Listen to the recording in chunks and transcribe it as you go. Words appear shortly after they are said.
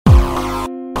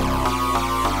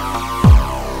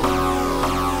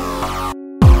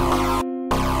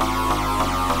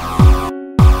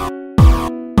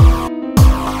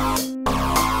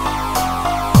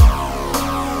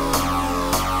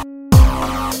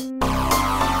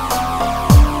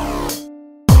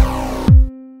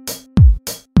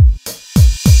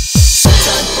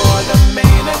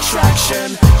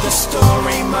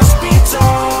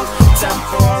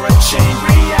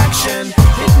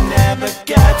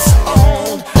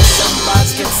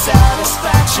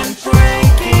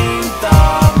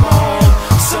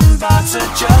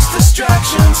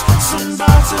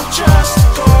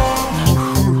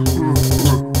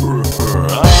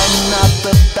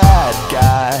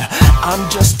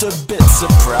just a bit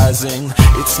surprising.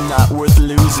 It's not worth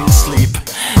losing sleep,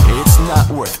 it's not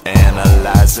worth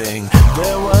analyzing.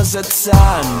 There was a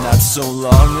time not so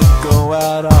long ago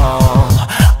at all,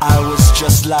 I was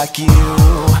just like you.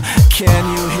 Can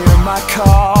you hear my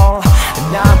call? And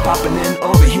now I'm popping in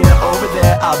over here, over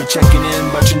there. I'll be checking in,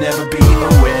 but you'll never be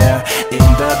aware. In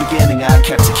the beginning I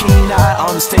kept a keen eye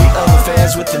on the state of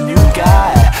affairs with the new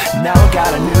guy. Now I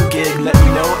got a new gig, let me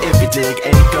know if you dig.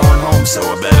 Ain't going home, so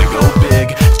I better go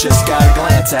big. Just got a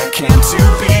glance at cam to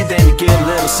be, then you get a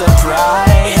little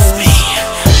surprise. It's me.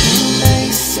 You may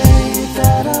say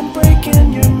that I'm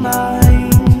breaking your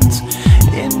mind.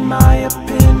 In my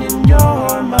opinion,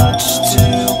 you're much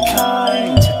too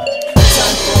kind.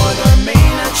 Time for the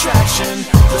main attraction,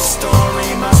 the story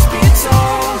must be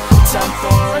told. Time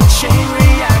for a chain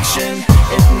reaction,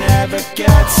 it never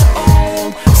gets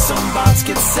old. Some bots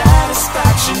get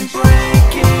satisfaction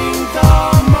breaking the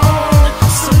mold.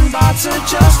 Some bots are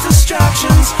just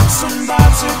distractions, some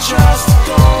bots are just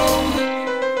gold.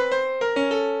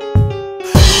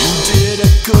 You did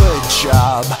a good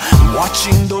job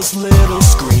watching those little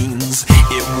screens.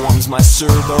 It warms my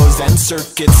servos and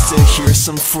circuits to hear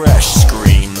some fresh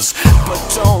screams. But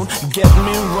don't get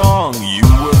me wrong, you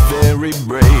were very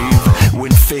brave.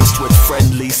 When faced with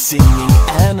friendly singing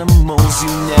animals, you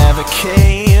never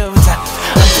caved.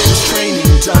 I finished training,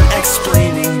 done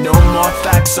explaining, no more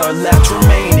facts are left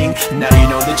remaining. Now you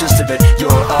know the gist of it,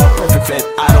 you're a perfect fit.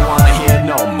 I don't wanna hear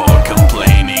no more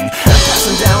complaining. I'm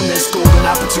passing down this golden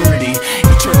opportunity,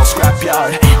 eternal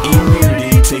scrapyard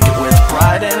immunity. Take it with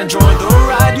pride and enjoy the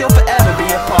ride, you'll forever be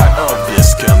a part of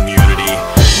this community.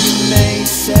 You may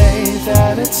say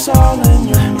that it's all in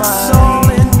your mind, it's all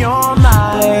in your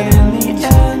mind, but in the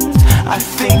end, I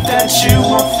think that you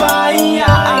will find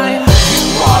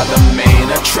you are the main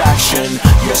attraction,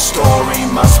 your story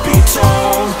must be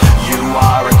told. You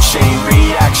are a chain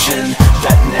reaction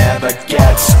that never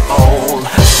gets old.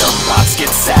 Some bots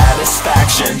get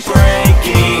satisfaction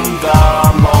breaking the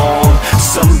mold.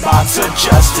 Some bots are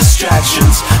just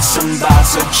distractions, some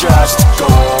bots are just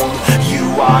gold. You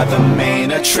are the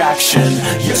main attraction,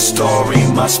 your story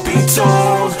must be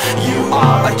told. You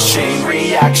are a chain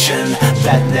reaction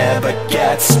that never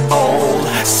gets old.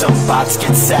 Some bots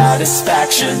get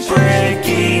satisfaction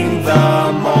breaking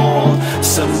the mold.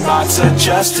 Some bots are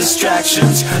just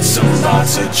distractions, some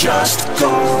bots are just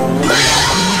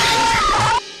gold.